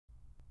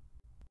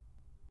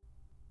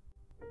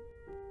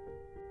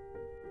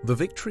The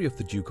victory of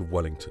the Duke of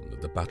Wellington at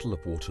the Battle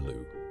of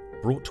Waterloo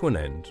brought to an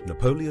end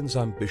Napoleon's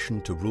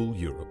ambition to rule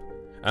Europe,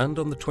 and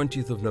on the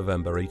 20th of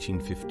November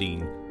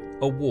 1815,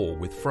 a war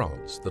with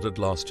France that had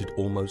lasted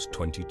almost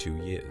 22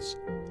 years.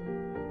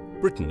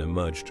 Britain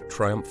emerged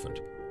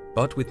triumphant,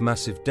 but with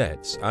massive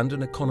debts and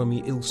an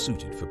economy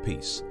ill-suited for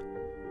peace.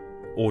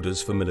 Orders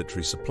for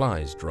military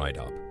supplies dried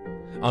up.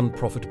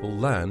 Unprofitable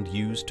land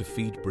used to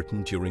feed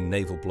Britain during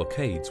naval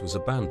blockades was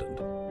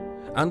abandoned,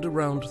 and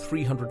around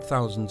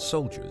 300,000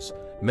 soldiers,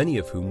 many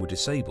of whom were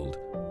disabled,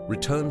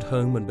 returned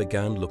home and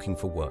began looking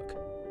for work.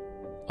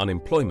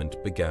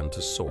 Unemployment began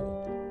to soar.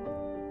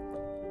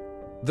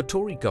 The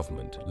Tory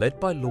government, led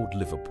by Lord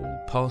Liverpool,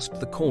 passed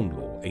the Corn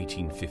Law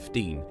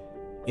 1815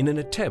 in an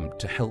attempt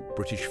to help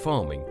British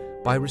farming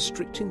by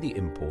restricting the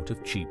import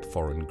of cheap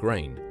foreign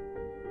grain.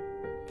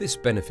 This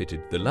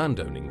benefited the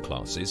landowning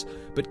classes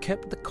but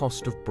kept the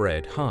cost of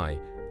bread high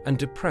and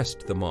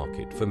depressed the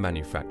market for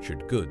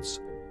manufactured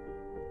goods.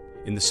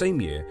 In the same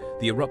year,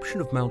 the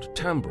eruption of Mount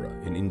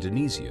Tambora in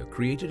Indonesia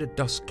created a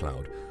dust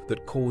cloud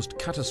that caused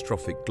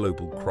catastrophic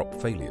global crop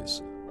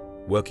failures.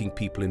 Working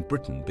people in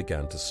Britain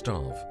began to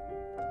starve.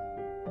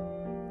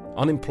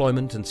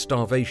 Unemployment and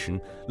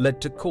starvation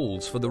led to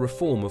calls for the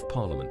reform of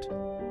Parliament.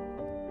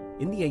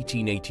 In the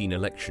 1818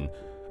 election,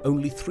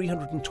 only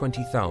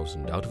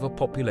 320,000 out of a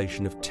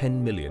population of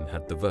 10 million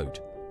had the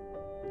vote.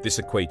 This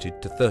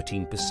equated to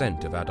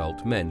 13% of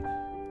adult men,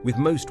 with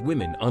most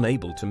women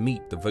unable to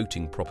meet the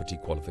voting property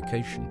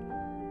qualification.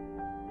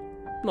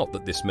 Not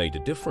that this made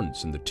a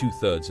difference in the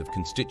two-thirds of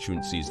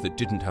constituencies that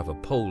didn't have a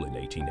poll in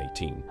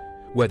 1818,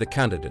 where the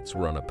candidates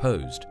were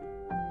unopposed.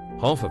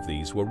 Half of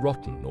these were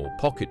rotten or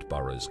pocket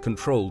boroughs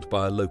controlled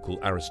by a local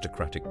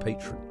aristocratic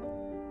patron.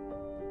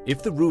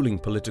 If the ruling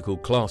political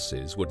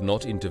classes would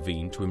not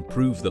intervene to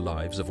improve the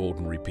lives of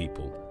ordinary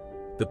people,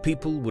 the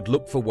people would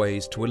look for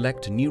ways to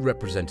elect new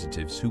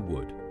representatives who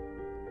would.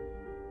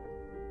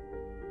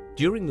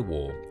 During the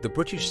war, the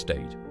British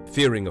state,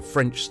 fearing a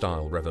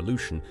French-style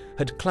revolution,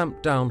 had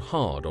clamped down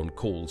hard on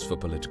calls for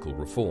political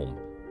reform.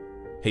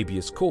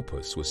 Habeas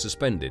corpus was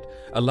suspended,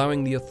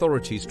 allowing the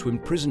authorities to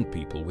imprison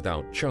people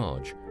without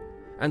charge,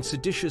 and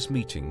seditious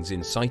meetings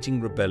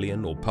inciting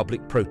rebellion or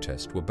public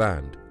protest were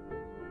banned.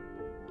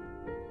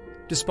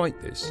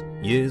 Despite this,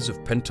 years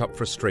of pent-up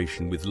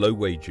frustration with low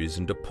wages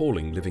and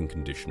appalling living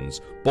conditions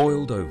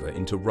boiled over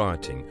into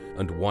rioting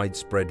and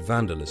widespread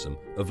vandalism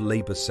of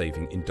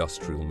labour-saving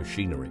industrial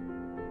machinery.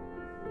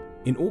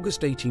 In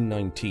August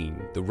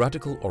 1819, the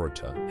radical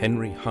orator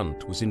Henry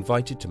Hunt was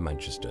invited to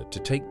Manchester to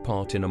take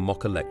part in a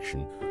mock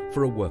election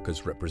for a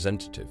workers'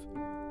 representative.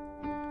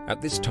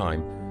 At this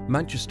time,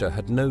 Manchester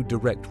had no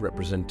direct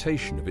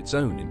representation of its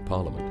own in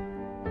Parliament.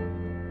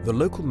 The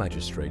local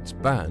magistrates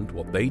banned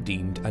what they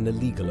deemed an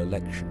illegal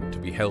election to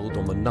be held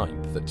on the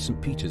 9th at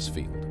St. Peter's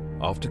Field,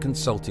 after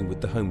consulting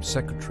with the Home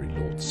Secretary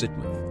Lord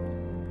Sidmouth.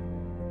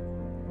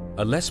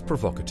 A less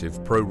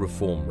provocative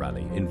pro-reform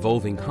rally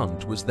involving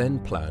Hunt was then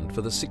planned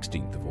for the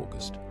 16th of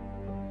August.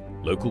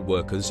 Local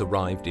workers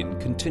arrived in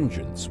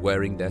contingents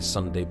wearing their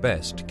Sunday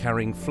best,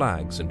 carrying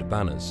flags and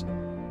banners.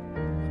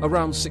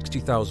 Around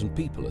 60,000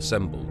 people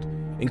assembled,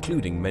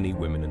 including many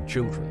women and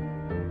children.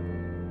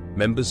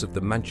 Members of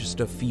the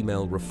Manchester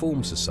Female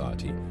Reform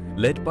Society,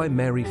 led by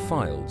Mary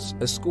Files,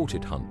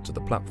 escorted Hunt to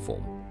the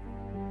platform.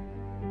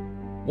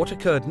 What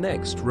occurred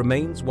next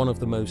remains one of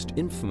the most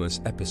infamous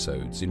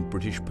episodes in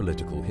British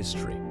political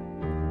history.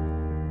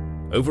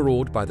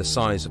 Overawed by the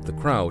size of the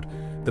crowd,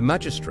 the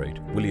magistrate,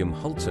 William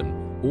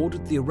Hulton,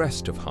 ordered the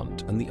arrest of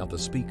Hunt and the other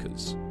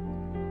speakers.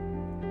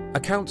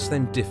 Accounts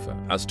then differ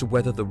as to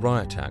whether the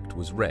Riot Act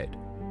was read,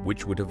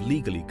 which would have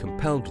legally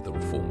compelled the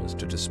reformers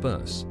to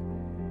disperse.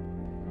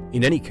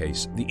 In any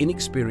case, the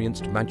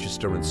inexperienced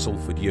Manchester and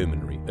Salford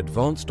yeomanry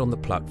advanced on the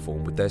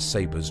platform with their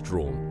sabres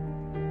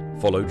drawn,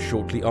 followed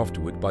shortly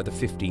afterward by the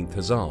 15th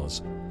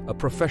Hussars, a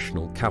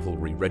professional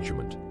cavalry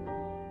regiment.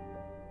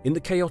 In the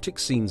chaotic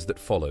scenes that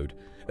followed,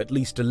 at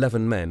least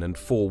 11 men and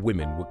 4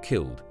 women were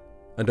killed,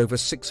 and over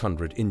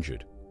 600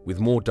 injured,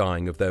 with more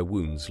dying of their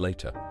wounds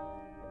later.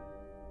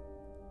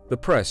 The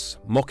press,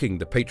 mocking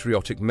the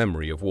patriotic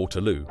memory of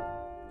Waterloo,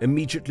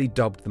 immediately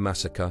dubbed the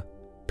massacre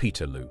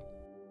Peterloo.